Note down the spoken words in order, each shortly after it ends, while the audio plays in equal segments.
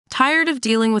Tired of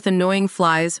dealing with annoying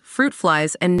flies, fruit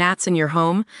flies, and gnats in your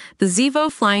home? The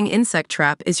Zevo Flying Insect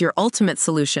Trap is your ultimate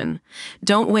solution.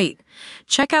 Don't wait.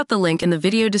 Check out the link in the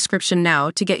video description now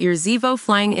to get your Zevo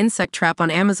Flying Insect Trap on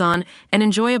Amazon and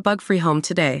enjoy a bug-free home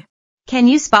today. Can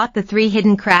you spot the 3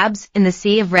 hidden crabs in the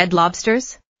sea of red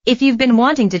lobsters? If you've been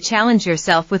wanting to challenge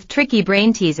yourself with tricky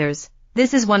brain teasers,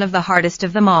 this is one of the hardest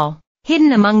of them all.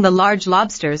 Hidden among the large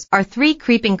lobsters are 3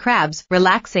 creeping crabs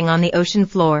relaxing on the ocean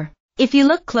floor. If you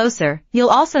look closer, you'll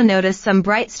also notice some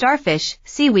bright starfish,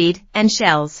 seaweed, and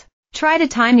shells. Try to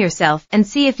time yourself and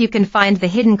see if you can find the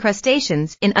hidden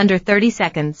crustaceans in under 30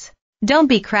 seconds. Don't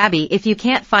be crabby if you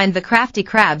can't find the crafty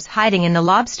crabs hiding in the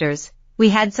lobsters. We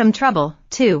had some trouble,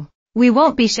 too. We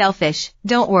won't be shellfish,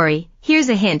 don't worry. Here's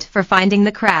a hint for finding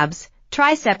the crabs.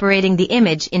 Try separating the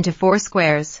image into 4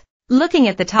 squares. Looking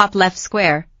at the top left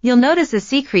square, you'll notice a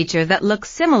sea creature that looks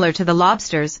similar to the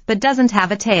lobsters but doesn't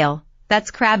have a tail. That's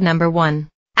crab number 1.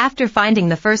 After finding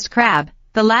the first crab,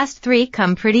 the last 3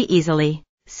 come pretty easily.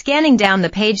 Scanning down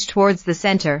the page towards the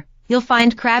center, you'll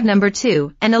find crab number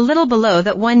 2, and a little below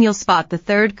that one you'll spot the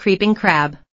 3rd creeping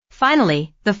crab.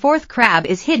 Finally, the 4th crab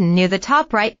is hidden near the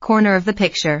top right corner of the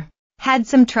picture. Had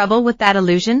some trouble with that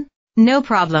illusion? No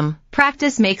problem,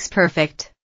 practice makes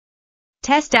perfect.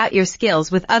 Test out your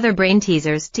skills with other brain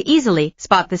teasers to easily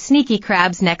spot the sneaky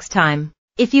crabs next time.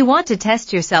 If you want to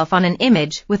test yourself on an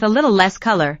image with a little less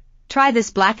color, try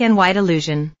this black and white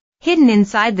illusion. Hidden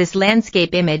inside this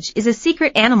landscape image is a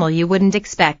secret animal you wouldn't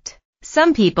expect.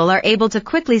 Some people are able to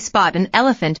quickly spot an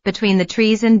elephant between the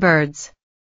trees and birds.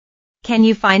 Can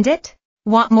you find it?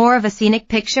 Want more of a scenic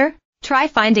picture? Try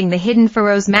finding the hidden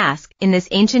pharaoh's mask in this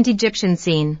ancient Egyptian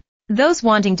scene. Those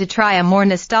wanting to try a more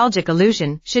nostalgic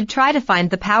illusion should try to find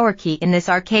the power key in this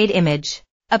arcade image.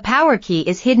 A power key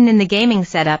is hidden in the gaming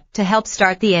setup to help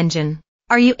start the engine.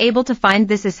 Are you able to find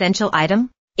this essential item?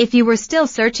 If you were still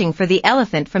searching for the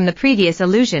elephant from the previous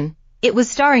illusion, it was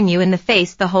staring you in the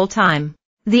face the whole time.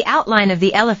 The outline of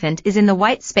the elephant is in the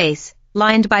white space,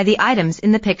 lined by the items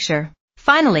in the picture.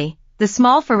 Finally, the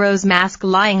small pharaoh's mask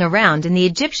lying around in the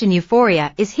Egyptian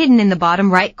euphoria is hidden in the bottom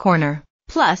right corner.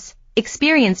 Plus,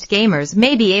 experienced gamers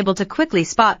may be able to quickly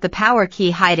spot the power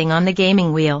key hiding on the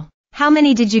gaming wheel. How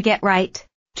many did you get right?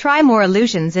 Try more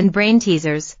illusions and brain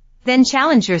teasers, then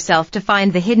challenge yourself to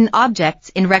find the hidden objects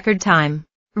in record time.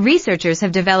 Researchers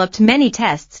have developed many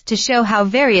tests to show how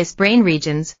various brain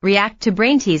regions react to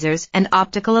brain teasers and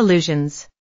optical illusions.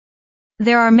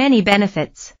 There are many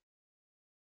benefits.